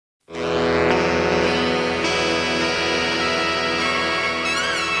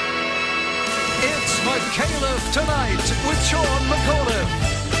Tonight with Sean Micallef.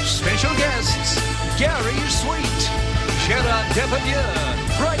 Special guests, Gary Sweet, Gerard Depardieu,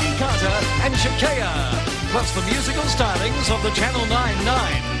 Bridie and Shakaya. Plus the musical stylings of the Channel 9.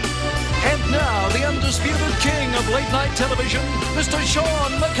 And now, the undisputed king of late-night television, Mr.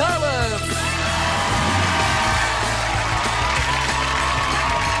 Sean Micallef.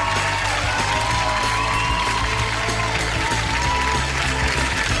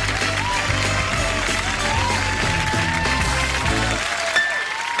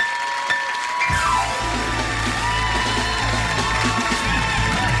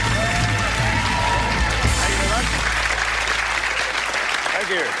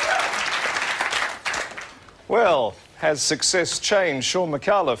 Well, has success changed Sean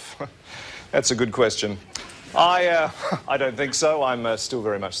Micallef? That's a good question. I don't think so. I'm still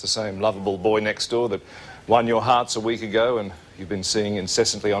very much the same lovable boy next door that won your hearts a week ago and you've been seeing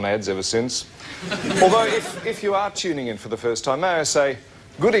incessantly on ads ever since. Although, if you are tuning in for the first time, may I say,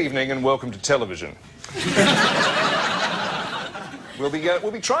 good evening and welcome to television. We'll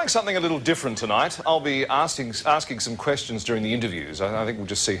be trying something a little different tonight. I'll be asking some questions during the interviews. I think we'll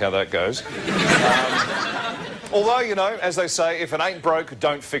just see how that goes. Although, you know, as they say, if it ain't broke,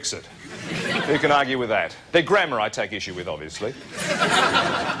 don't fix it. Who can argue with that? Their grammar I take issue with, obviously.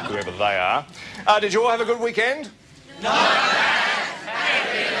 Whoever they are. Did you all have a good weekend? Not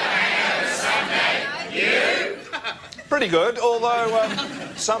bad. You? Pretty good, although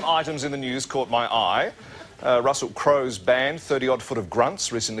some items in the news caught my eye. Russell Crowe's band, 30-odd Foot of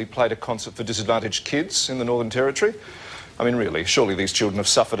Grunts, recently played a concert for disadvantaged kids in the Northern Territory. I mean, really, surely these children have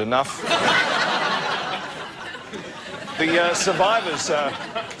suffered enough. The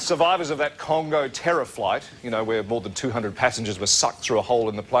survivors of that Congo terror flight, you know, where more than 200 passengers were sucked through a hole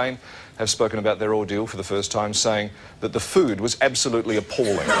in the plane, have spoken about their ordeal for the first time, saying that the food was absolutely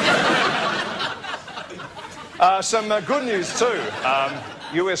appalling. Some good news too.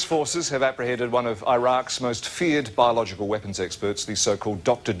 US forces have apprehended one of Iraq's most feared biological weapons experts, the so-called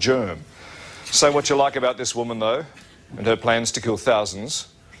Dr. Germ. Say what you like about this woman, though, and her plans to kill thousands,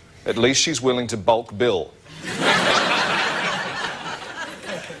 at least she's willing to bulk bill.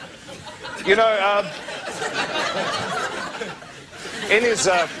 You know, in his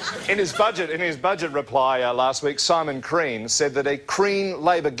budget reply last week, Simon Crean said that a Crean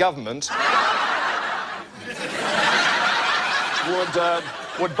Labor government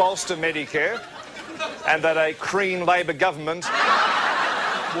would bolster Medicare, and that a Crean Labor government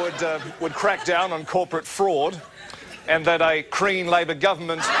would crack down on corporate fraud, and that a Crean Labor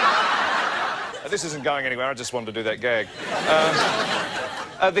government... This isn't going anywhere, I just wanted to do that gag.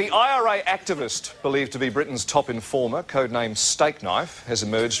 The IRA activist, believed to be Britain's top informer, codenamed Steak Knife, has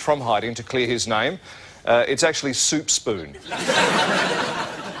emerged from hiding to clear his name. It's actually Soup Spoon.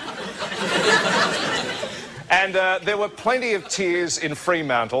 And there were plenty of tears in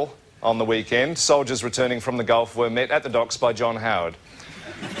Fremantle on the weekend. Soldiers returning from the Gulf were met at the docks by John Howard.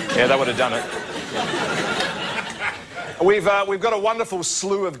 Yeah, they would have done it. We've got a wonderful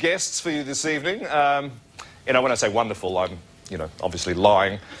slew of guests for you this evening. You know, when I say wonderful, I'm, you know, obviously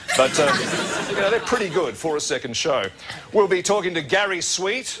lying. But, you know, they're pretty good for a second show. We'll be talking to Gary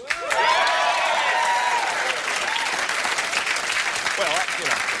Sweet. Well, you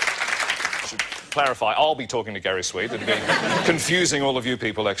know, I should clarify, I'll be talking to Gary Sweet. It'd be confusing all of you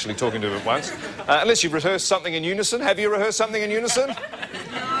people actually talking to him at once. Unless you've rehearsed something in unison. Have you rehearsed something in unison? No,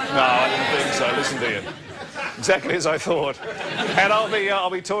 I didn't think so. Listen to you. Exactly as I thought. And I'll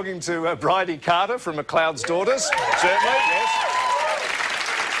be talking to Bridie from McLeod's Daughters. Certainly, yes.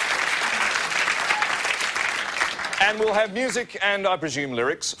 And we'll have music and, I presume,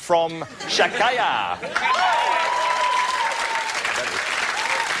 lyrics from Shakaya.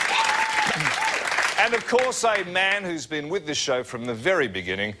 And, of course, a man who's been with this show from the very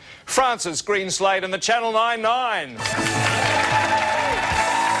beginning, Francis Greenslade and the Channel 9.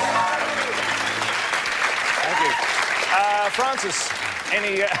 Francis,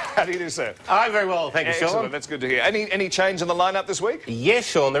 how do you do, sir? I'm very well, thank you, Sean. Excellent, that's good to hear. Any change in the lineup this week? Yes,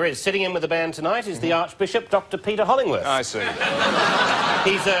 Sean, there is. Sitting in with the band tonight is the Archbishop, Dr. Peter Hollingworth. I see.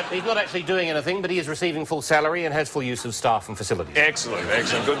 He's not actually doing anything, but he is receiving full salary and has full use of staff and facilities. Excellent,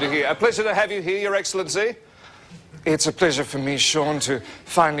 excellent. Good to hear. A pleasure to have you here, Your Excellency. It's a pleasure for me, Sean, to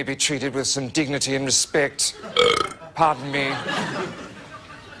finally be treated with some dignity and respect. Pardon me.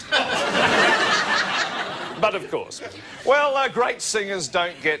 But of course. Well, great singers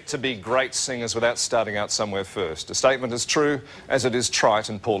don't get to be great singers without starting out somewhere first. A statement as true as it is trite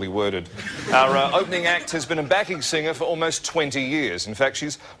and poorly worded. Our opening act has been a backing singer for almost 20 years. In fact,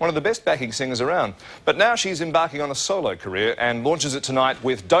 she's one of the best backing singers around. But now she's embarking on a solo career and launches it tonight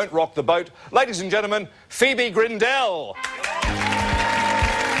with Don't Rock the Boat. Ladies and gentlemen, Phoebe Grindell.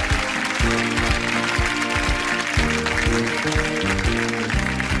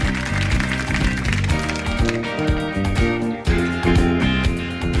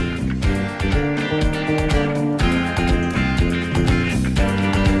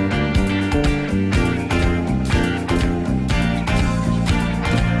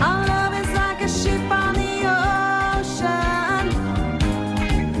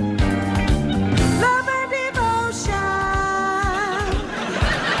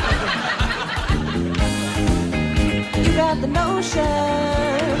 The notion,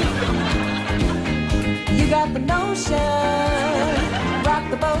 you got the notion.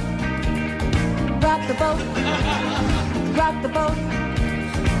 Rock the boat, rock the boat, rock the boat,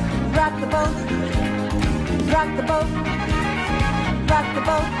 rock the boat, rock the boat, rock the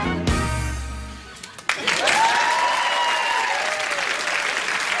boat.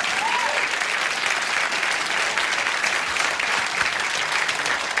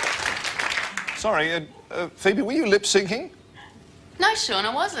 Sorry, Phoebe, were you lip-syncing? No, Sean,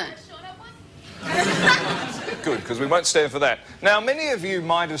 I wasn't. Good, because we won't stand for that. Now, many of you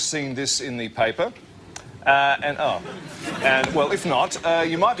might have seen this in the paper. Well, if not,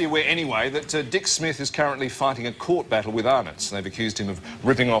 you might be aware anyway that Dick Smith is currently fighting a court battle with Arnott's. They've accused him of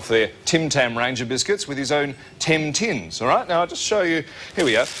ripping off their Tim Tam Ranger biscuits with his own Tem Tins. All right, now I'll just show you. Here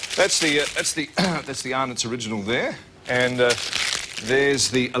we are. That's the Arnott's original there, and there's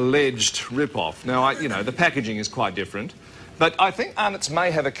the alleged rip-off. Now, you know, the packaging is quite different, but I think Arnott's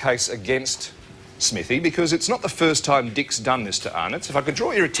may have a case against Smithy because it's not the first time Dick's done this to Arnott's. If I could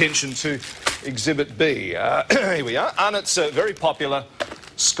draw your attention to Exhibit B. Here we are. Arnott's very popular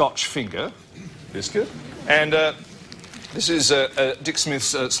Scotch finger biscuit, and this is Dick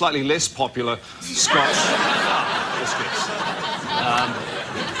Smith's slightly less popular Scotch biscuits.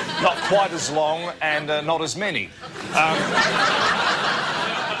 Not quite as long and not as many.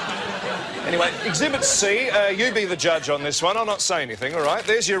 Anyway, Exhibit C, you be the judge on this one. I'll not say anything, all right?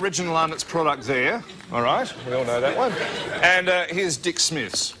 There's your original Arnott's product there, all right? We all know that one. And here's Dick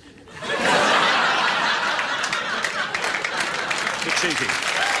Smith's. Bit cheeky.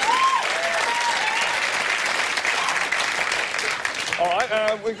 All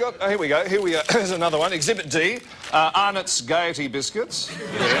right, we've got... here we go. Here we are. Here's another one. Exhibit D, Arnott's Gaiety biscuits.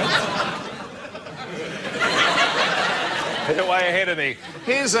 Yeah. They're way ahead of me.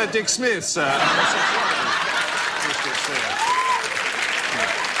 Here's Dick Smith's biscuits there.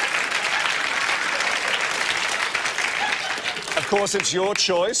 Of course, it's your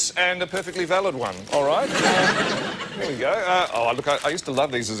choice and a perfectly valid one. All right. Here we go. Oh, look, I used to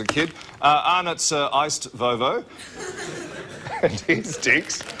love these as a kid. Arnott's Iced Vovo. And here's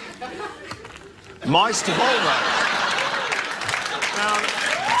Dick's Moist Volvo. Now,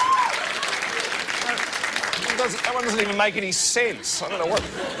 that one doesn't even make any sense. I don't know what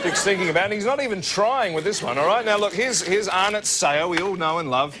Dick's thinking about. And he's not even trying with this one, all right? Now, look, here's Arnott's Sayo. We all know and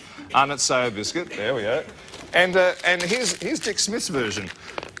love Arnott's Sayo biscuit. There we go. And here's Dick Smith's version.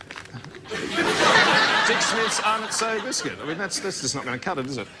 Dick Smith's Arnott's Sayo biscuit. I mean, that's just not going to cut it,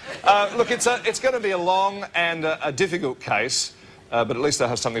 is it? Look, it's going to be a long and a difficult case, but at least they'll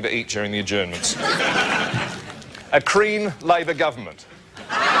have something to eat during the adjournments. A Green Labor government.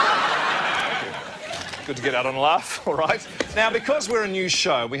 Good to get out on a laugh, all right? Now, because we're a new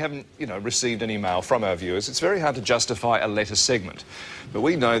show, we haven't, you know, received any mail from our viewers. It's very hard to justify a letter segment. But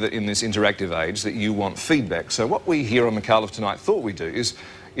we know that in this interactive age that you want feedback. So what we here on Micallef tonight thought we'd do is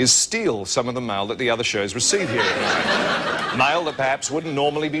steal some of the mail that the other shows receive here tonight. Mail that perhaps wouldn't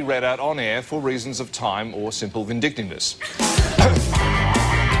normally be read out on air for reasons of time or simple vindictiveness.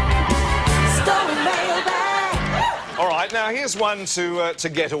 All right, now here's one to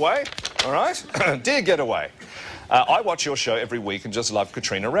Getaway. All right? Dear Getaway, I watch your show every week and just love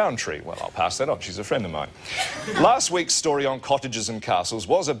Katrina Roundtree. Well, I'll pass that on. She's a friend of mine. Last week's story on cottages and castles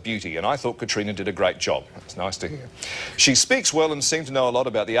was a beauty, and I thought Katrina did a great job. That's nice to hear. She speaks well and seemed to know a lot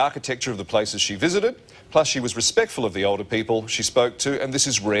about the architecture of the places she visited. Plus, she was respectful of the older people she spoke to, and this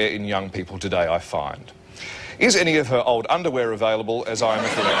is rare in young people today, I find. Is any of her old underwear available, as I am a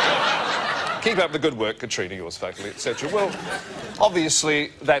collector? Keep up the good work, Katrina, yours faithfully, etc. Well, obviously,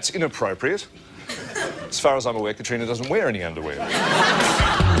 that's inappropriate. As far as I'm aware, Katrina doesn't wear any underwear.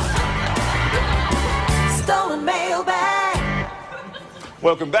 Stolen mailbag.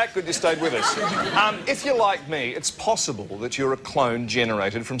 Welcome back. Good you stayed with us. If you're like me, it's possible that you're a clone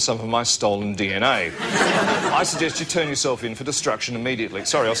generated from some of my stolen DNA. I suggest you turn yourself in for destruction immediately.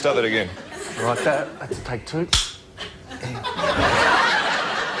 Sorry, I'll start that again. Right, that's take two.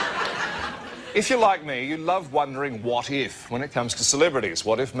 If you're like me, you love wondering what if when it comes to celebrities.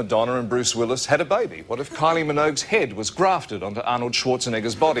 What if Madonna and Bruce Willis had a baby? What if Kylie Minogue's head was grafted onto Arnold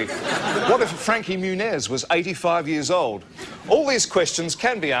Schwarzenegger's body? What if Frankie Muniz was 85 years old? All these questions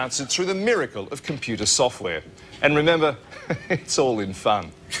can be answered through the miracle of computer software. And remember, it's all in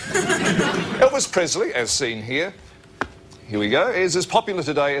fun. Elvis Presley, as seen here we go, is as popular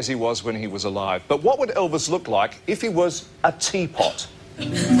today as he was when he was alive. But what would Elvis look like if he was a teapot?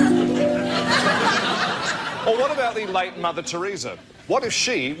 Or what about the late Mother Teresa? What if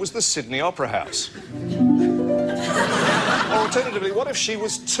she was the Sydney Opera House? Or alternatively, what if she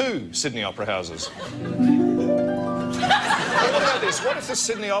was two Sydney Opera Houses? Or what about this? What if the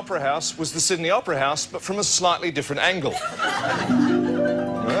Sydney Opera House was the Sydney Opera House, but from a slightly different angle?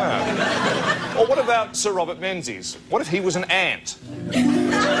 Ah. Or what about Sir Robert Menzies? What if he was an ant, which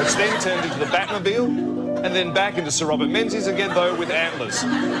then turned into the Batmobile, and then back into Sir Robert Menzies again, though, with antlers?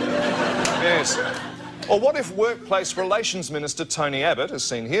 Yes. Or what if Workplace Relations Minister Tony Abbott, as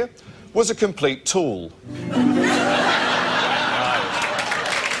seen here, was a complete tool? Very much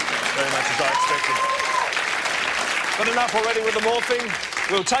as I expected. But enough already with the morphing.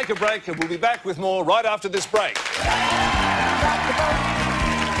 We'll take a break and we'll be back with more right after this break. Rock the boat.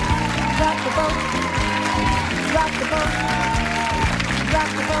 Rock the boat. Rock the boat. Rock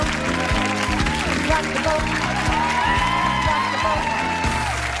the boat. Rock the boat. Rock the boat.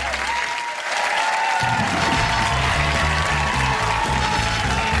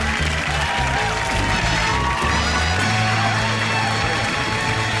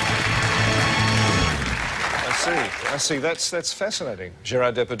 I see. That's fascinating.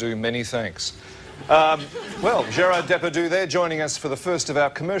 Gerard Depardieu, many thanks. Well, Gerard Depardieu there, joining us for the first of our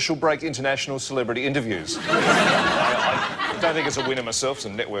commercial break international celebrity interviews. I don't think it's a winner myself, it's a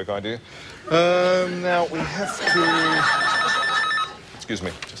network idea. Now, we have to... Excuse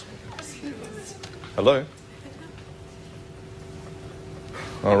me. Hello?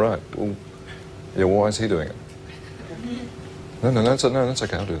 All right. Well, yeah, why is he doing it? No, that's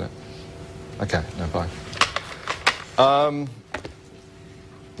okay, I'll do that. Okay, no, bye.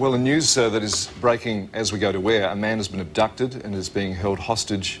 Well, the news that is breaking as we go to air, a man has been abducted and is being held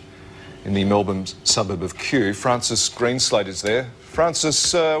hostage in the Melbourne suburb of Kew. Francis Greenslade is there.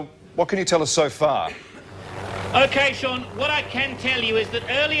 Francis, what can you tell us so far? OK, Sean, what I can tell you is that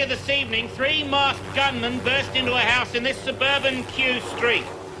earlier this evening, 3 masked gunmen burst into a house in this suburban Kew street.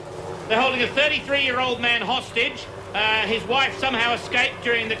 They're holding a 33-year-old man hostage. His wife somehow escaped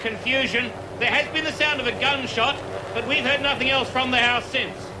during the confusion. There has been the sound of a gunshot, but we've heard nothing else from the house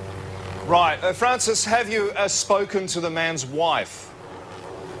since. Right. Francis, have you spoken to the man's wife?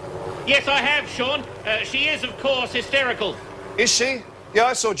 Yes, I have, Sean. She is, of course, hysterical. Is she? Yeah,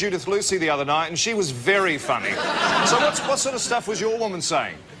 I saw Judith Lucy the other night, and she was very funny. So what sort of stuff was your woman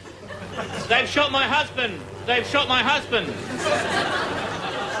saying? They've shot my husband. They've shot my husband.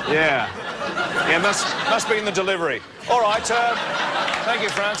 Yeah. Yeah, must be in the delivery. All right. Thank you,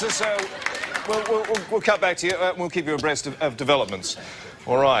 Francis. We'll cut back to you. We'll keep you abreast of developments.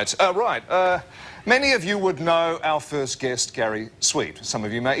 All right. Many of you would know our first guest, Gary Sweet. Some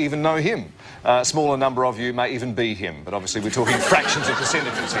of you may even know him. A smaller number of you may even be him, but obviously we're talking fractions of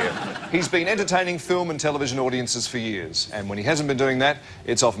percentages here. He's been entertaining film and television audiences for years, and when he hasn't been doing that,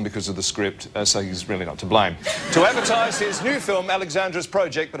 it's often because of the script, so he's really not to blame. To advertise his new film, Alexandra's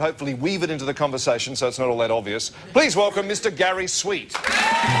Project, but hopefully weave it into the conversation so it's not all that obvious, please welcome Mr. Gary Sweet.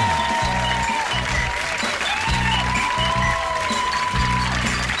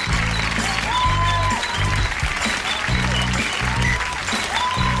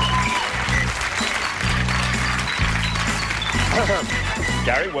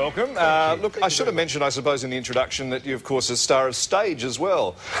 Gary, welcome. Look, I should have mentioned, I suppose, in the introduction that you, of course, are a star of stage as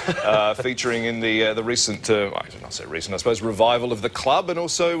well, featuring in the recent, I don't know, say recent, I suppose, revival of The Club, and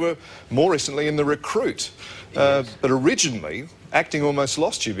also more recently in The Recruit. But originally, acting almost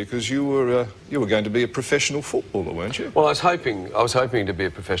lost you because you were going to be a professional footballer, weren't you? Well, I was hoping to be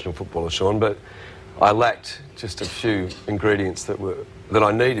a professional footballer, Sean, but I lacked just a few ingredients that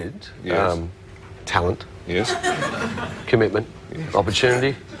I needed. Yes. Talent. Yes. Commitment. Yes.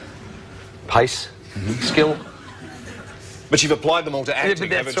 Opportunity. Pace. Skill. But you've applied them all to acting,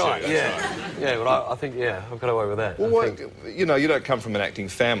 that's haven't right, you? Yeah. Yeah, but I think, yeah, I've got away with that. Well, you know, you don't come from an acting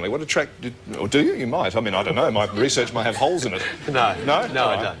family. What attracted... Or do you? You might. I mean, I don't know. My research might have holes in it. No. No? No,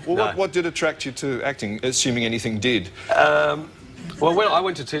 I don't. Well, no. what did attract you to acting, assuming anything did? Well, when I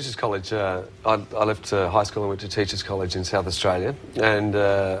went to Teachers College, I left high school and went to Teachers College in South Australia, and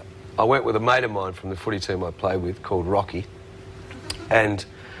I went with a mate of mine from the footy team I played with called Rocky. And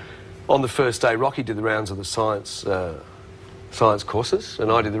on the first day, Rocky did the rounds of the science courses,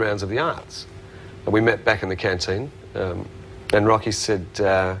 and I did the rounds of the arts. And we met back in the canteen, and Rocky said,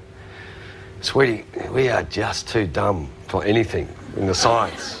 "Sweetie, we are just too dumb for anything in the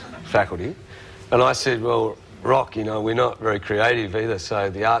science faculty." And I said, "Well, Rock, you know, we're not very creative either, so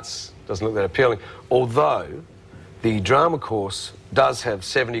the arts doesn't look that appealing." Although the drama course does have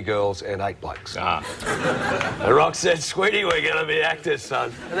 70 girls and 8 blokes. And Rock said, "Sweetie, we're going to be actors,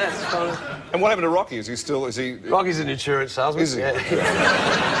 son." And that's kind of... And what happened to Rocky? Is he... Rocky's an insurance salesman. Is he? Yeah.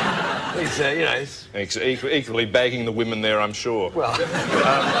 He's, you know... He's equally bagging the women there, I'm sure. Well...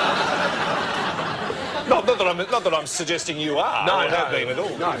 Not that I'm suggesting you are, no, or have been at all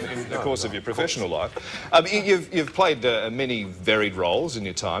in the course of your professional life. You've played many varied roles in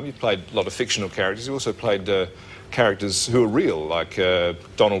your time. You've played a lot of fictional characters. You also played characters who are real, like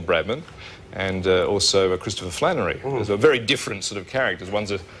Donald Bradman and also Christopher Flannery. Those are very different sort of characters.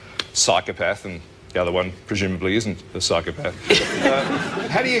 One's a psychopath and the other one presumably isn't a psychopath.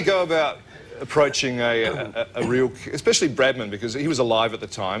 How do you go about approaching a real, especially Bradman, because he was alive at the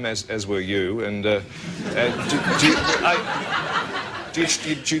time, as were you, and do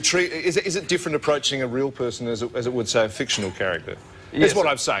you treat, is it different approaching a real person as it would, say, a fictional character? Yes. That's what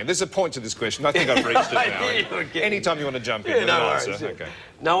I'm saying. There's a point to this question. I think I've reached it now. Anytime you want to jump in, yeah, no worries, answer. Okay.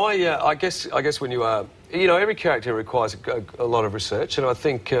 No, I guess when you are, you know, every character requires a lot of research, and I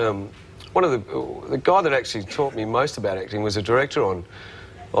think one of the guy that actually taught me most about acting was a director on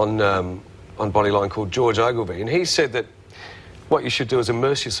Bodyline called George Ogilvy, and he said that what you should do is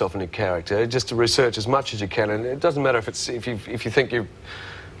immerse yourself in a character, just to research as much as you can, and it doesn't matter if you think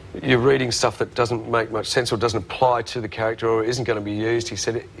you're reading stuff that doesn't make much sense or doesn't apply to the character or isn't going to be used. He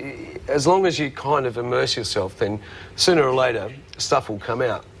said, as long as you kind of immerse yourself, then sooner or later stuff will come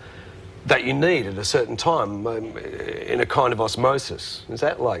out that you need at a certain time in a kind of osmosis. Is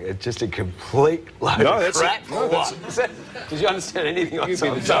that like just a complete load of crap? No, did you understand anything I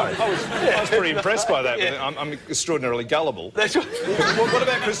said? I was pretty impressed by that. Yeah. I'm extraordinarily gullible. That's right. What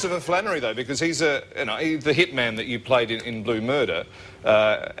about Christopher Flannery, though? Because he's the hitman that you played in Blue Murder.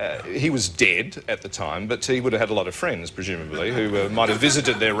 He was dead at the time, but he would have had a lot of friends, presumably, who might have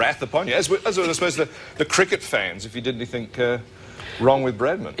visited their wrath upon you, as would, I suppose, the cricket fans, if you did anything wrong with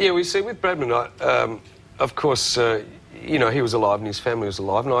Bradman. Yeah, we see with Bradman, of course, you know, he was alive and his family was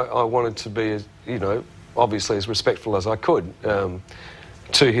alive, and I wanted to be, you know, obviously as respectful as I could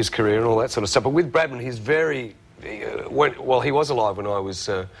to his career and all that sort of stuff. But with Bradman, he's very... well, he was alive when I was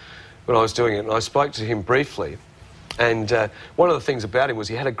doing it, and I spoke to him briefly. And one of the things about him was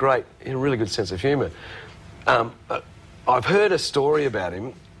he had a really good sense of humour. I've heard a story about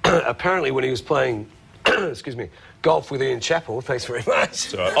him. Apparently, when he was playing, excuse me, golf with Ian Chappell. Thanks very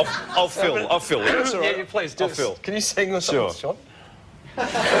much. I'll fill. That's all right. Yeah, please do. I'll fill. Can you sing or something, Sean?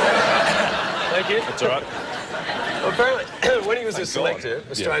 Thank you. That's all right. Apparently, when he was a selector,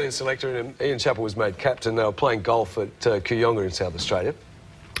 Australian selector, and Ian Chappell was made captain, they were playing golf at Kooyonga in South Australia.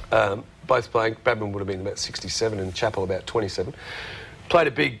 Both playing. Bradman would have been about 67 and Chappell about 27. Played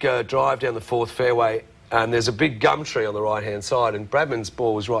a big drive down the 4th fairway, and there's a big gum tree on the right-hand side, and Bradman's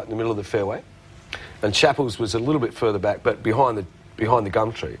ball was right in the middle of the fairway, and Chappell's was a little bit further back, but behind the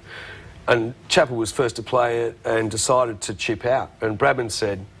gum tree. And Chappell was first to play it and decided to chip out. And Bradman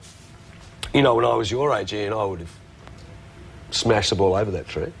said, "You know, when I was your age, Ian, I would have smashed the ball over that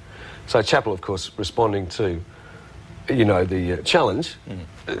tree." So Chappell, of course, responding to, you know, the challenge,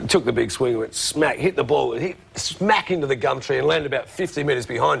 took the big swing, went smack, hit the ball, hit smack into the gum tree and landed about 50 metres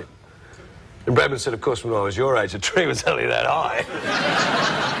behind him. And Bradman said, "Of course, when I was your age, the tree was only that high."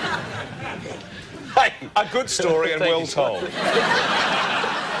 Hey, a good story and well told.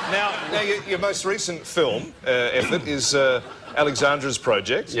 Now your most recent film effort is Alexandra's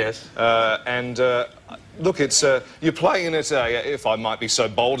Project. Yes. Look, it's you're playing in it, if I might be so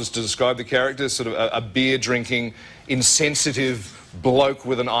bold as to describe the character, sort of a beer-drinking, insensitive bloke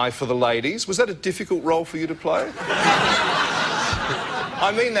with an eye for the ladies. Was that a difficult role for you to play?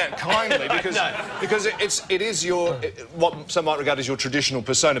 I mean that kindly, because it is your what some might regard as your traditional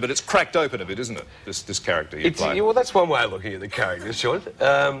persona, but it's cracked open a bit, isn't it? This character you play. Yeah, well, that's one way of looking at the character, Sean.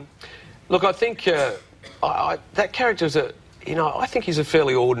 Look, I think that character's I think he's a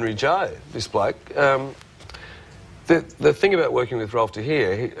fairly ordinary Joe, this bloke. The thing about working with Rolf de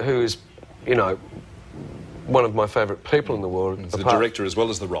Heer, who is, you know, one of my favourite people in the world. He's the director as well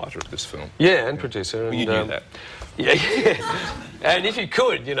as the writer of this film. Yeah, and producer. Well, you knew that. Yeah. And if he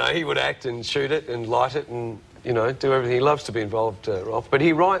could, you know, he would act and shoot it and light it and you know, do everything. He loves to be involved, Rolf. But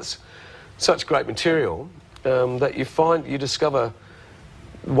he writes such great material that you discover,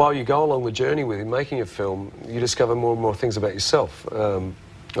 while you go along the journey with him making a film, you discover more and more things about yourself.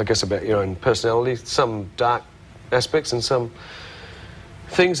 I guess about your own personality, some dark aspects and some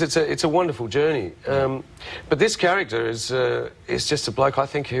things. It's a wonderful journey. But this character is just a bloke, I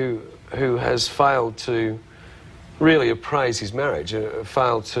think, who has failed to really appraise his marriage,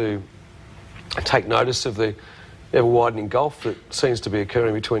 failed to take notice of the ever-widening gulf that seems to be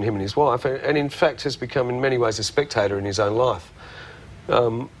occurring between him and his wife, and in fact has become in many ways a spectator in his own life.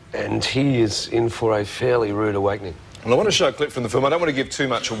 And he is in for a fairly rude awakening. Well, I want to show a clip from the film. I don't want to give too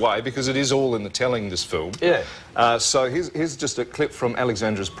much away because it is all in the telling, this film. Yeah. So here's just a clip from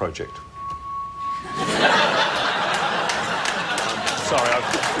Alexandra's project. Sorry,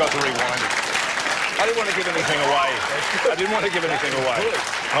 I've got to rewind it. I didn't want to give anything away. I didn't want to give anything away.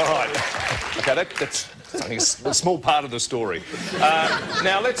 All right. OK, that's only a small part of the story.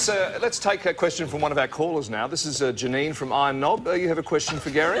 Now, let's take a question from one of our callers now. This is Janine from Iron Knob. You have a question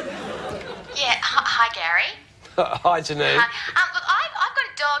for Gary? Yeah, hi, Gary. Hi, Janine. Look, I've got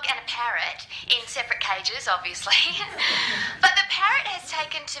a dog and a parrot in separate cages, obviously. But the parrot has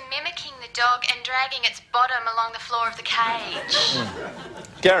taken to mimicking the dog and dragging its bottom along the floor of the cage.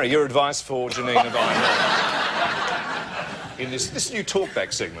 Gary, your advice for Janine of Iron Knob in this new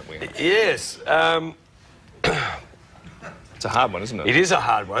talkback segment we have. Yes. It's a hard one, isn't it? It is a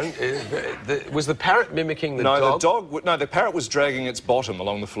hard one. Was the parrot mimicking the dog? No, the parrot was dragging its bottom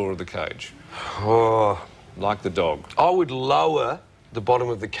along the floor of the cage. Oh. Like the dog. I would lower the bottom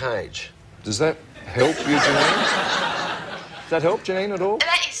of the cage. Does that help you, Janine? Does that help, Janine, at all?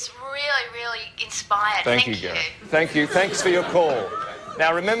 That is really, really inspired. Thank you, Gary. Thank you. Thanks for your call.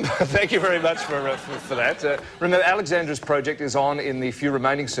 Now, remember, thank you very much for that. Remember, Alexandra's project is on in the few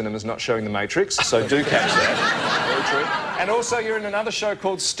remaining cinemas not showing The Matrix, so do catch that. Very true. And also, you're in another show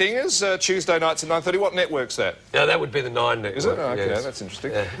called Stingers, Tuesday nights at 9:30. What network's that? Yeah, that would be the 9 network. Is it? Oh, okay, yes. That's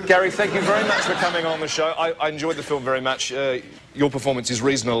interesting. Yeah. Gary, thank you very much for coming on the show. I enjoyed the film very much. Your performance is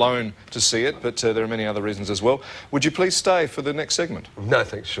reason alone to see it, but there are many other reasons as well. Would you please stay for the next segment? No,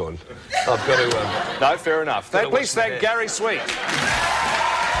 thanks, Sean. I've got to... No, fair enough. Please thank Gary Sweet.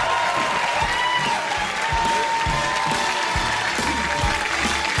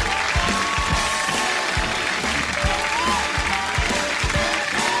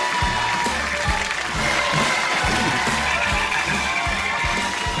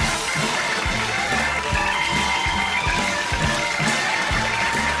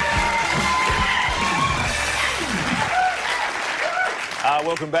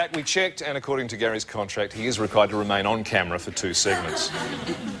 Welcome back. We checked, and according to Gary's contract, he is required to remain on camera for 2 segments.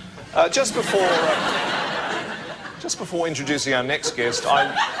 Just before introducing our next guest,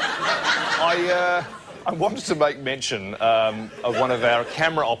 I wanted to make mention of one of our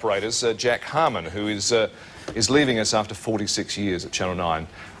camera operators, Jack Harmon, who is leaving us after 46 years at Channel 9.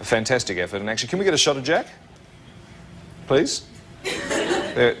 A fantastic effort. And actually, can we get a shot of Jack? Please?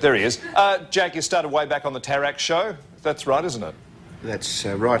 There he is. Jack, you started way back on the Tarak show. That's right, isn't it? That's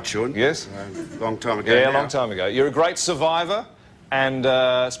right, Sean. Yes? Long time ago. Yeah, now. a long time ago. You're a great survivor, and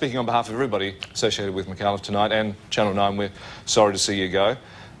speaking on behalf of everybody associated with Micallef tonight and Channel 9, we're sorry to see you go.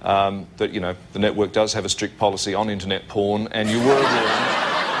 That, you know, the network does have a strict policy on internet porn, and you were warned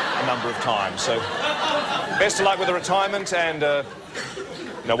a number of times. So, best of luck with the retirement and, you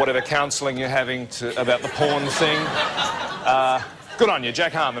know, whatever counselling you're having about the porn thing. Good on you,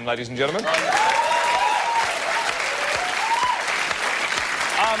 Jack Harmon, ladies and gentlemen.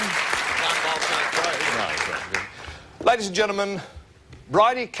 Ladies and gentlemen,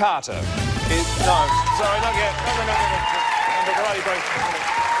 Bridie Carter is... No, sorry, not yet. No. Bridie.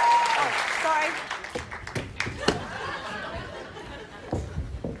 Sorry.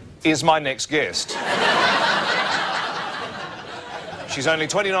 Is my next guest. She's only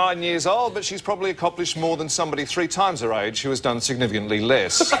 29 years old, but she's probably accomplished more than somebody 3 times her age who has done significantly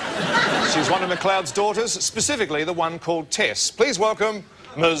less. She's one of McLeod's daughters, specifically the one called Tess. Please welcome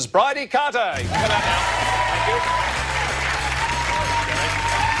Ms. Bridie Carter. You can come out now. Thank you.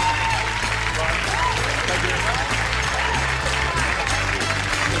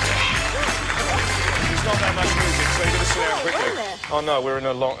 Not that much music, so you've got to sit down quickly. Oh no, we're in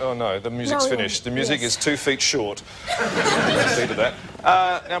a long... Oh no, the music's finished. The music is 2 feet short. See to that.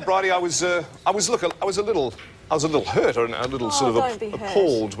 Now, Bridie, I was a little hurt, or a little sort of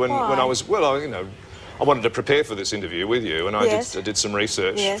appalled when I was... Well, you know, I wanted to prepare for this interview with you, and I did some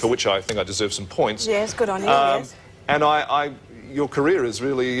research for which I think I deserve some points. Yes, good on you. Yes. And your career is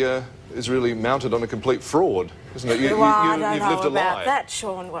really is really mounted on a complete fraud, isn't it? Well, I don't You've know lived a about lie. that,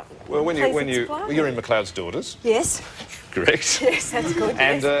 Sean. Well, when you're in McLeod's Daughters. Yes. Correct. Yes, that's good.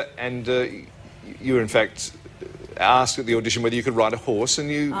 And you were in fact asked at the audition whether you could ride a horse,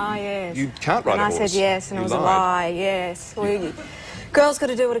 and you can't ride a horse. And I said yes, and it was a lie. Yes. Well, girl's got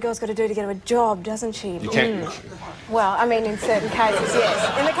to do what a girl's got to do to get her a job, doesn't she? You can't. Well, I mean, in certain cases,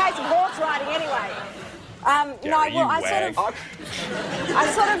 yes. In the case of horse riding, anyway. Gary,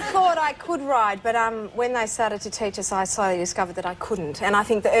 I sort of thought I could ride, but when they started to teach us, I slowly discovered that I couldn't. And I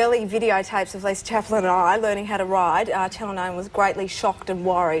think the early videotapes of Lisa Chaplin and I learning how to ride, Channel 9 was greatly shocked and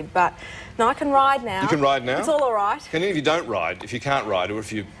worried. But no, I can ride now. You can ride now? It's all right. And if you don't ride, if you can't ride, or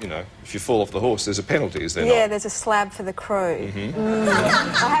if you fall off the horse, there's a penalty, is there Yeah, not? there's a slab for the crew.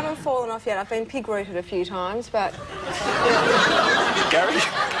 I haven't fallen off yet. I've been pig-rooted a few times, but... Gary?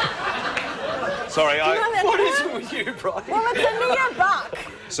 Sorry, What is it with you, Bridie? Well, it's a near buck.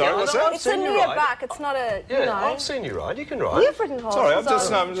 Sorry, what's that? It's a near buck. It's not a, Yeah, you know... I've seen you ride. You can ride. You've ridden horses. Sorry,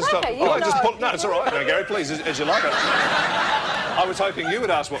 I'm just... Okay, No, it's all right. No, Gary, please, as you like it. I was hoping you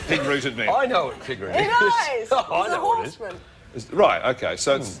would ask what pig-rooted meant. I know what pig-rooted is. It is. I He's a know what it is. horseman. Right, OK,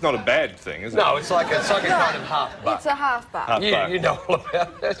 so it's not a bad thing, is it? No, it's like a kind of half buck. It's a half buck. Half buck. You know all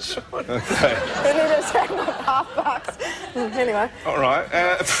about that, Sean. OK. It is half bucks. Anyway. All right.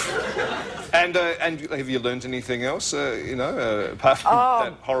 And have you learnt anything else, apart from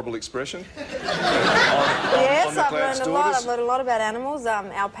that horrible expression? Yes, I've learned a lot. Daughters? I've learned a lot about animals,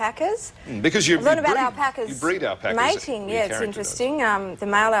 alpacas. Because I've learned about alpacas. You breed alpacas. Mating, yeah, it's interesting. The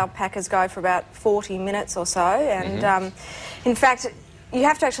male alpacas go for about 40 minutes or so, and in fact, you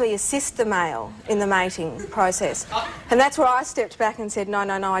have to actually assist the male in the mating process. And that's where I stepped back and said, no,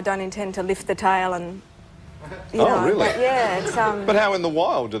 I don't intend to lift the tail and... You know, really? But yeah, it's... But how in the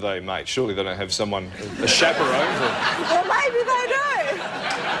wild do they mate? Surely they don't have someone, a chaperone to... Well, maybe they do.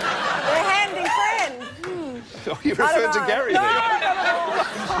 They're hand in hand. Oh, you referred to Gary there. No.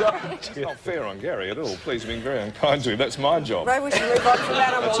 It's not fair on Gary at all. Please, being very unkind to him. That's my job. Maybe we should move on from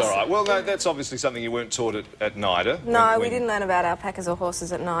animals. That's all right. Well, no, that's obviously something you weren't taught at NIDA. No, we didn't learn about alpacas or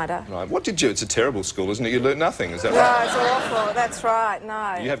horses at NIDA. Right. What did you... It's a terrible school, isn't it? You learnt nothing, is that No, right? it's awful. That's right,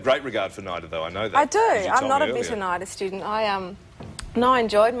 no. You have great regard for NIDA, though, I know that. I do. I'm not a earlier. bitter NIDA student. I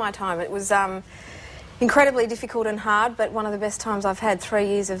enjoyed my time. It was incredibly difficult and hard, but one of the best times I've had. 3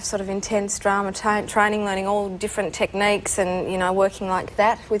 years of sort of intense drama training, learning all different techniques and, working like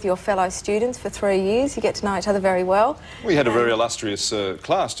that with your fellow students for 3 years. You get to know each other very well. Well, you had a very illustrious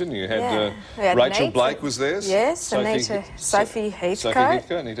class, didn't you? You had, Rachel Anita, Blake was there. Yes, Anita, Sophie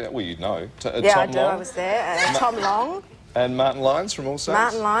Heathcote. Well, you'd know. Yeah, Tom I do. Long. I was there. Tom Long. And Martin Lyons from All Saints.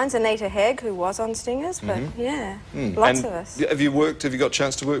 Martin Lyons, Anita Hegg, who was on Stingers, but lots of us. Have you got a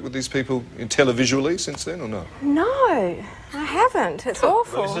chance to work with these people televisually since then, or no? No, I haven't. It's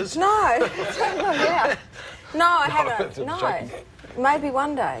awful. Losers. No. Yeah. No, I haven't. No. Maybe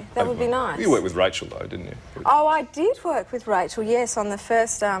one day. That would be nice. You worked with Rachel, though, didn't you? Oh, I did work with Rachel, yes, on the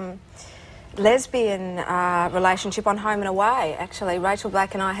first lesbian relationship on Home and Away, actually. Rachel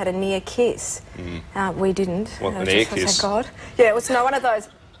Blake and I had a near kiss. We didn't. What, an air kiss? Thank God. Yeah, it was one of those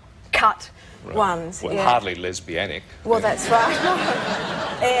cut ones. Well, yeah. hardly lesbianic. Well, that's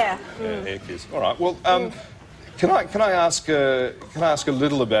right. Air. Air kiss. All right. Well, can I ask a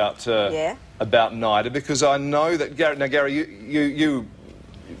little about about NIDA, because I know that Gary, you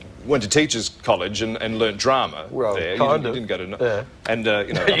went to teachers' college and learnt drama there. You didn't go to... And,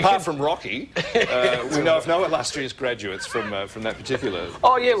 apart from Rocky, we know of no illustrious graduates from that particular...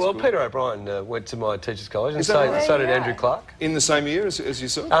 Oh, yeah, well, school. Peter O'Brien went to my teachers' college, and so did Andrew Clark. In the same year as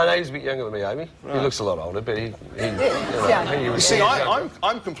yourself? No, he's a bit younger than me, Amy. Right. He looks a lot older, but he See,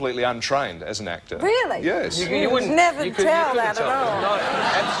 I'm completely untrained as an actor. Really? Yes. You wouldn't never tell that at all. No,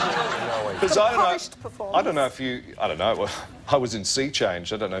 absolutely no way. It's a polished performance. I don't know if you... I don't know. Well, I was in Sea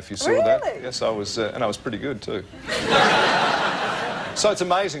Change. I don't know if you saw that. Yes, I was, and I was pretty good too. So it's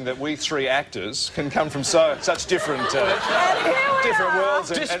amazing that we three actors can come from such different worlds.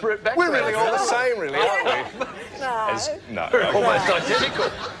 Disparate backgrounds. We're really all the same, really, aren't we? No. We're almost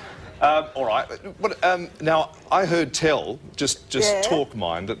identical. All right. Now, I heard just talk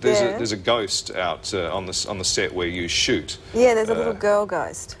mine, that there's a ghost out on the set where you shoot. Yeah, there's a little girl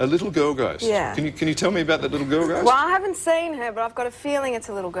ghost. A little girl ghost? Yeah. Can you tell me about that little girl ghost? Well, I haven't seen her, but I've got a feeling it's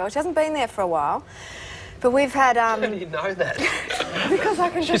a little girl. She hasn't been there for a while. But we've had... How do you know that? Because I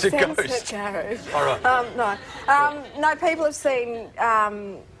can just She's a sense ghost. it, Gary. All right. No, people have seen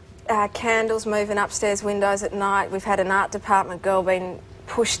candles moving upstairs windows at night. We've had an art department girl being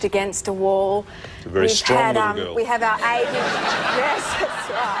pushed against a wall. It's a very strong little girl. We have our agent... Yes, that's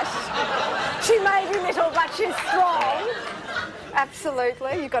right. She may be little, but she's strong.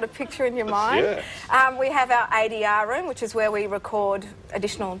 Absolutely. You've got a picture in your mind. Yeah. We have our ADR room, which is where we record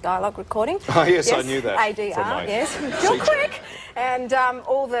additional dialogue recording. Oh, yes, I knew that. ADR, from my yes. You're quick. And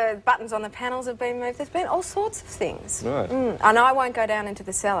all the buttons on the panels have been moved. There's been all sorts of things. Right. And I won't go down into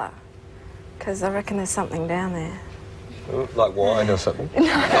the cellar, because I reckon there's something down there. Like wine or something? Oh,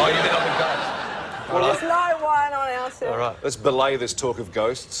 you did up Well, there's no wine on our cellar. All right, let's belay this talk of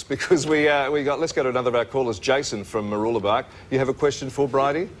ghosts because we got. Let's go to another of our callers, Jason from Maroolabark. You have a question for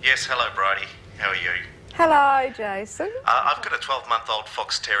Bridie? Yes, hello, Bridie. How are you? Hello, Jason. I've got a 12-month-old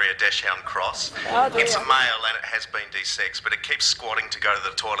fox terrier dashhound cross. Oh, dear. It's a male and it has been desexed, but it keeps squatting to go to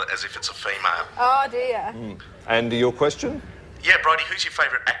the toilet as if it's a female. Oh, dear. And your question? Yeah, Bridie, who's your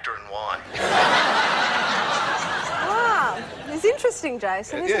favourite actor and why? Ah, it's interesting,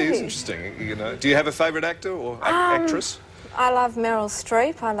 Jason, isn't Yeah, it's he? interesting. You know, do you have a favourite actor or actress? I love Meryl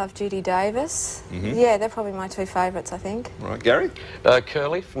Streep. I love Judy Davis. Yeah, they're probably my two favourites, I think. Right, Gary?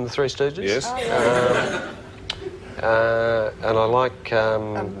 Curly from the Three Stooges. Yes. Oh, yeah. And I like...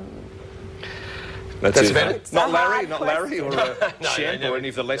 That's about it. it. Not a Larry, hard not Larry or Shamp or any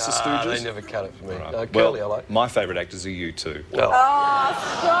of the lesser Stooges? They never cut it for me. Right. Curly I like. My favourite actors are you two. Oh,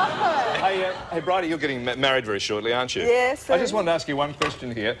 stop it. Hey, Bridie, you're getting married very shortly, aren't you? Yes. I just wanted to ask you one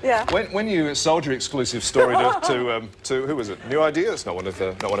question here. Yeah. When you sold your exclusive story to who was it? New Idea? It's not one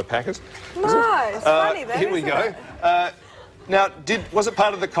of Packers. No, it's funny though, Here we isn't go. it? Now, was it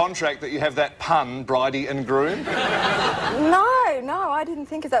part of the contract that you have that pun, Bridie and Groom? No, I didn't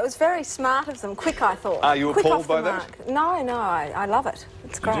think of that. It was very smart of them. Quick, I thought. Are you Quick appalled off the by that? mark. No, I love it.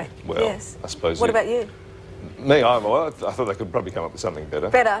 It's great. Well, yes. I suppose. What about you? Me, I thought they could probably come up with something better.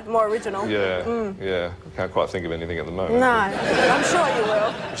 Better, more original. Yeah, yeah. I can't quite think of anything at the moment. No, I'm sure you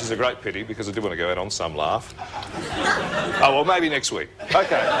will. Which is a great pity because I do want to go out on some laugh. Oh, well, maybe next week.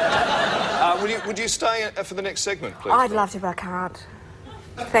 Okay. Would you stay for the next segment, please? I'd love to, but I can't.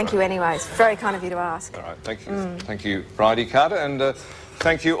 Thank you anyways. Very kind of you to ask. All right, thank you. Thank you, Bridie Carter, and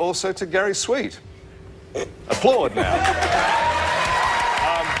thank you also to Gary Sweet. Applaud now.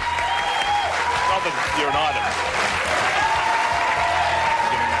 Not that you're an item.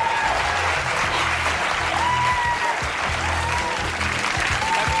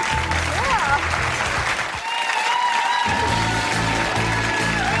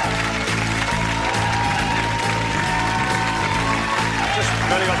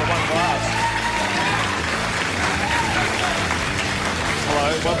 Only got the one glass. Hello,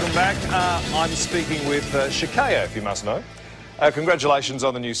 welcome back. I'm speaking with Shakaya, if you must know. Congratulations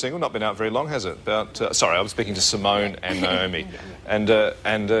on the new single. Not been out very long, has it? Sorry, I was speaking to Simone and Naomi. And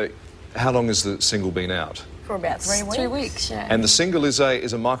how long has the single been out? For about 3 weeks. 3 weeks, yeah. And the single is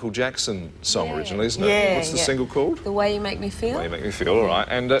a Michael Jackson song originally, isn't it? Yeah, What's the single called? The Way You Make Me Feel. The Way You Make Me Feel, all right.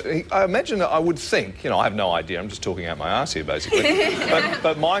 And I imagine that I would think, I have no idea, I'm just talking out my arse here, basically.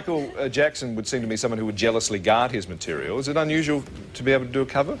 but Michael Jackson would seem to be someone who would jealously guard his material. Is it unusual to be able to do a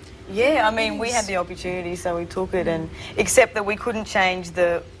cover? Yeah, I mean, we had the opportunity, so we took it, and except that we couldn't change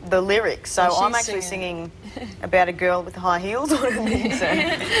the lyrics. So I'm actually singing about a girl with high heels or anything. So.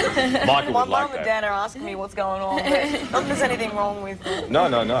 Michael My would like mum and dad are asking me what's going on, but not that there's anything wrong with it. No.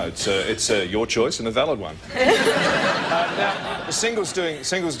 It's your choice and a valid one. Now, the single's doing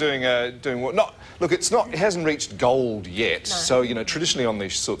what? Look, it hasn't reached gold yet. No. So traditionally on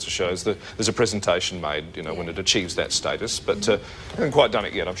these sorts of shows, there's a presentation made, when it achieves that status. But hasn't quite done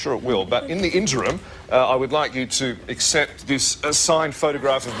it yet. I'm sure it will. But in the interim, I would like you to accept this signed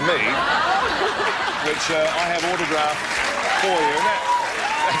photograph of me, which I have autographed for you.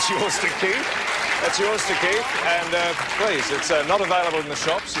 And that's yours to keep. That's yours to keep, and please, it's not available in the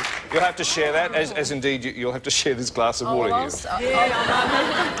shops. You'll have to share that, as indeed you'll have to share this glass of water here.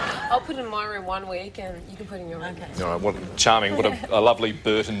 I'll put it in my room 1 week, and you can put it in your room. Okay. All right, what charming, what a lovely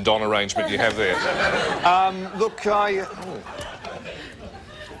Bert and Don arrangement you have there. Look,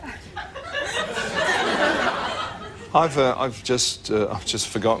 I've just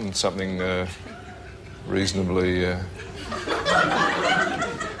forgotten something reasonably.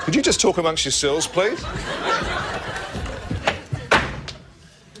 Could you just talk amongst yourselves, please?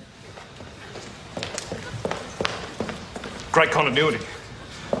 Great continuity.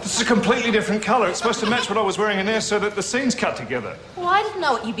 This is a completely different colour. It's supposed to match what I was wearing in there so that the scenes cut together. Well, I didn't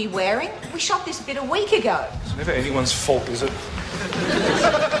know what you'd be wearing. We shot this bit a week ago. It's never anyone's fault, is it?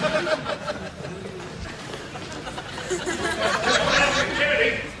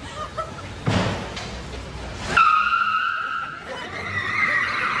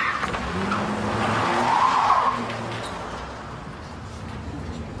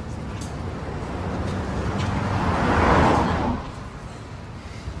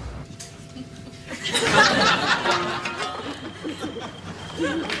 What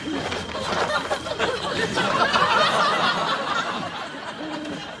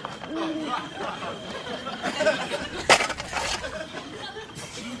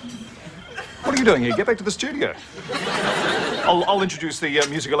are you doing here? Get back to the studio. I'll introduce the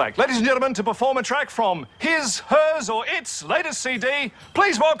musical act. Ladies and gentlemen, to perform a track from his, hers, or its latest CD,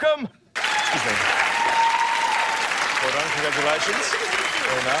 please welcome... Excuse me. Well done, congratulations.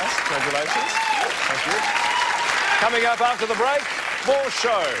 Very nice, congratulations. Thank you. Coming up after the break, more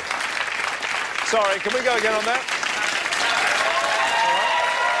show. Sorry, can we go again on that?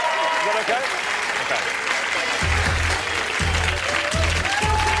 All right. Is that okay? Okay.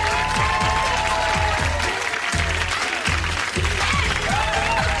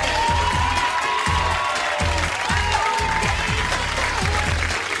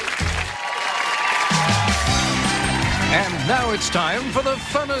 And now it's time for the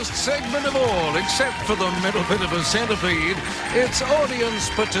funnest segment of all, except for the middle bit of a centipede. It's audience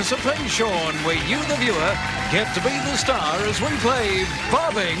participation, where you, the viewer, get to be the star as we play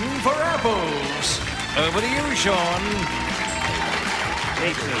Bobbing for Apples. Over to you, Sean.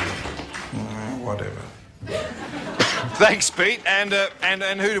 Whatever. Thanks, Pete. And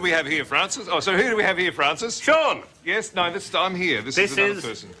who do we have here, Francis? Oh, so who do we have here, Francis? Sean! Yes, no, I'm here. This is another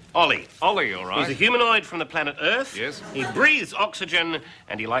person. Ollie. Ollie, all right. He's a humanoid from the planet Earth. Yes. He breathes oxygen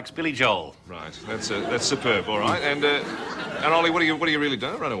and he likes Billy Joel. Right, that's superb, all right. And Ollie, what are you really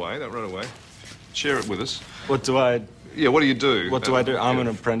doing? Don't run away, don't run away. Share it with us. What do I... Yeah, what do you do? What do I do? I'm an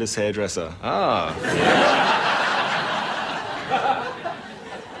apprentice hairdresser. Ah.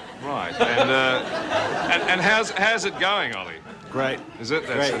 Right, and how's it going, Ollie? Great. Is it?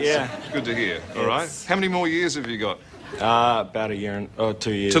 Great, yeah. Good to hear, all right. How many more years have you got? About a year and...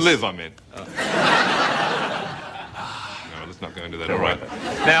 2 years. To live, I meant. No, let's not go into that, all right.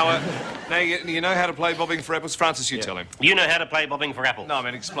 Now, you know how to play Bobbing for Apples? Francis, you tell him. You know how to play Bobbing for Apples? No, I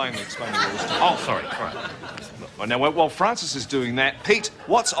mean, explain the rules to him. Oh, sorry. All right. Now, while Francis is doing that, Pete,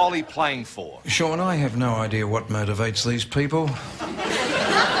 what's Ollie playing for? Sean, I have no idea what motivates these people.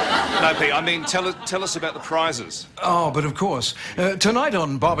 No, Pete, I mean, tell us about the prizes. Oh, but of course. Tonight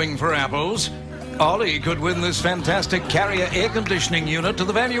on Bobbing for Apples, Ollie could win this fantastic Carrier air conditioning unit to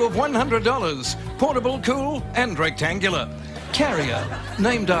the value of $100. Portable, cool, and rectangular. Carrier,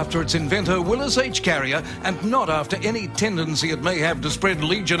 named after its inventor Willis H. Carrier, and not after any tendency it may have to spread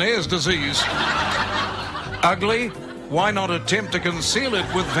Legionnaire's disease. Ugly? Why not attempt to conceal it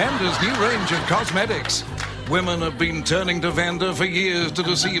with Vanda's new range of cosmetics? Women have been turning to Vanda for years to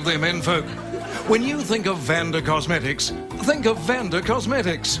deceive their menfolk. When you think of Vanda Cosmetics, think of Vanda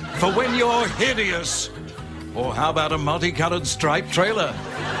Cosmetics for when you're hideous. Or how about a multicoloured striped trailer?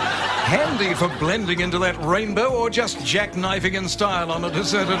 Handy for blending into that rainbow or just jackknifing in style on a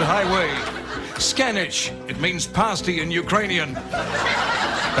deserted highway. Scanish, it means pasty in Ukrainian.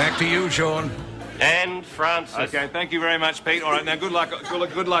 Back to you, Sean. And Francis. Okay, thank you very much, Pete. All right, now good luck,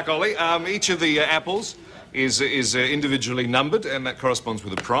 Ollie. Each of the apples is individually numbered, and that corresponds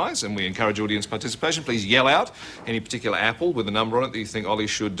with a prize, and we encourage audience participation. Please yell out any particular apple with a number on it that you think Ollie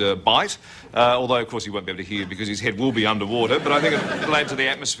should bite, although, of course, he won't be able to hear because his head will be underwater, but I think it'll add to the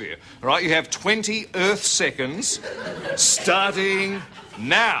atmosphere. All right, you have 20 Earth seconds starting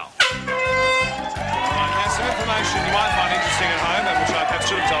now. All right, now some information you might find interesting at home, which I perhaps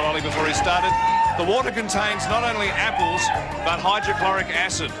should have told Ollie before he started. The water contains not only apples, but hydrochloric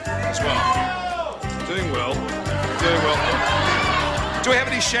acid as well. Doing well. Doing well. Do we have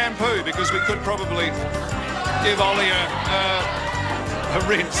any shampoo? Because we could probably give Ollie a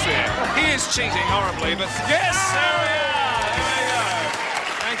rinse there. He is cheating horribly, but yes, there we are. There we go.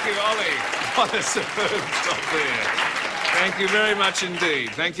 Thank you, Ollie. What a superb job there. Thank you very much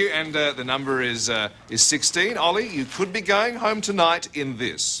indeed. Thank you. And the number is 16. Ollie, you could be going home tonight in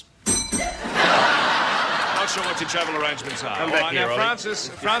this. Not sure what your travel arrangements are. Come back here, now, Ollie. Francis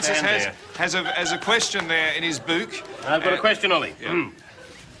has a question there in his book. I've got a question, Ollie. Yeah.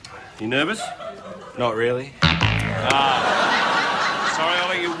 You nervous? Not really. Sorry,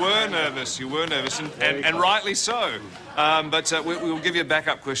 Ollie, you were nervous, and rightly so. But we'll give you a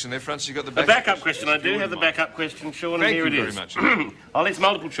backup question there, Francis. You got the backup question. I do have the backup question, Sean, and here it is. Thank you very much. Ollie, it's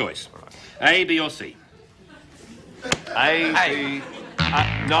multiple choice. A, B, or C? A, B...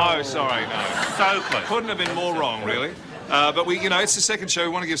 no, sorry, no. So close. Couldn't have been more wrong, really. But it's the second show. We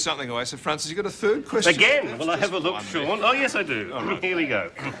want to give something away. So, Francis, you got a third question? Again? Well, I have a look, Sean. Oh, yes, I do. Right. Here we go.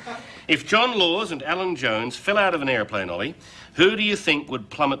 If John Laws and Alan Jones fell out of an aeroplane, Ollie, who do you think would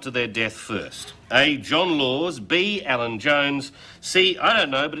plummet to their death first? A, John Laws, B, Alan Jones, C, I don't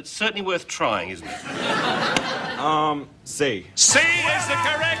know, but it's certainly worth trying, isn't it? C. C is the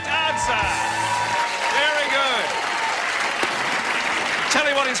correct answer. Very good. Tell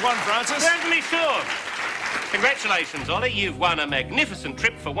him what he's won, Francis. Certainly sure. Congratulations, Ollie. You've won a magnificent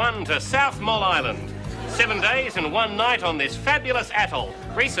trip for one to South Mole Island. 7 days and 1 night on this fabulous atoll,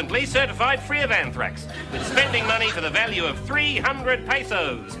 recently certified free of anthrax, with spending money to the value of 300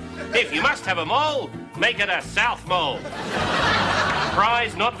 pesos. If you must have a mole, make it a South Mole.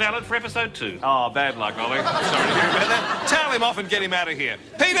 Prize not valid for episode 2. Oh, bad luck, Ollie. Sorry to hear about that. Tell him off and get him out of here.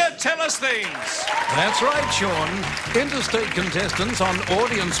 Peter, tell us things. That's right, Sean. Interstate contestants on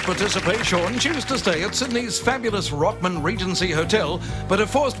audience participation choose to stay at Sydney's fabulous Rockman Regency Hotel, but are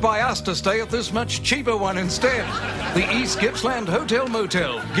forced by us to stay at this much cheaper one instead. The East Gippsland Hotel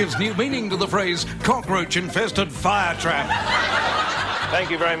Motel gives new meaning to the phrase cockroach-infested fire trap. Thank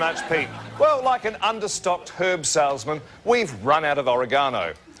you very much, Pete. Well, like an understocked herb salesman, we've run out of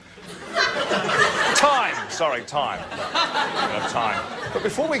oregano. Time. But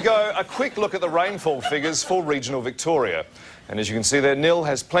before we go, a quick look at the rainfall figures for regional Victoria. And as you can see there, nil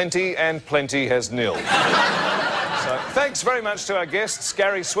has plenty and plenty has nil. So thanks very much to our guests,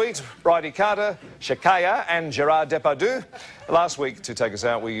 Gary Sweet, Bridie Carter, Shakaya and Gerard Depardieu. Last week, to take us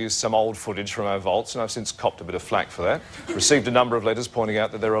out, we used some old footage from our vaults, and I've since copped a bit of flack for that. Received a number of letters pointing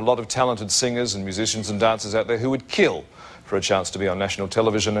out that there are a lot of talented singers and musicians and dancers out there who would kill for a chance to be on national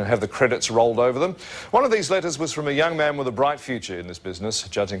television and have the credits rolled over them. One of these letters was from a young man with a bright future in this business,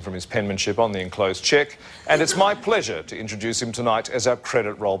 judging from his penmanship on the enclosed cheque, and it's my pleasure to introduce him tonight as our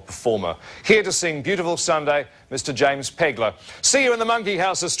credit roll performer. Here to sing Beautiful Sunday, Mr. James Pegler. See you in the Monkey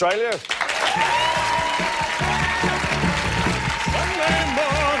House, Australia. Sunday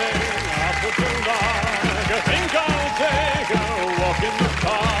morning, after dark, I think I'll take a walk in the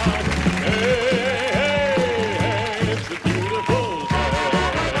park. Hey, it's a beautiful day.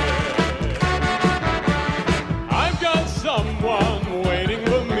 I've got someone waiting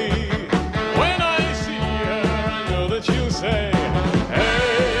for me. When I see her, I know that she'll say,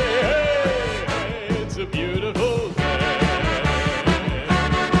 hey, it's a beautiful day.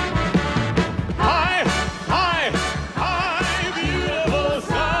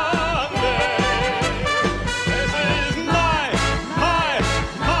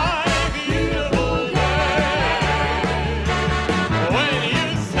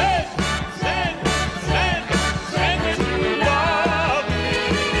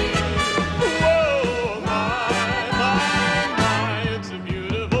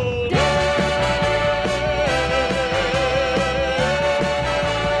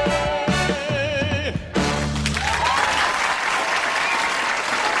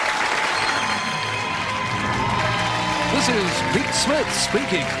 This is Pete Smith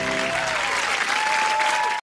speaking.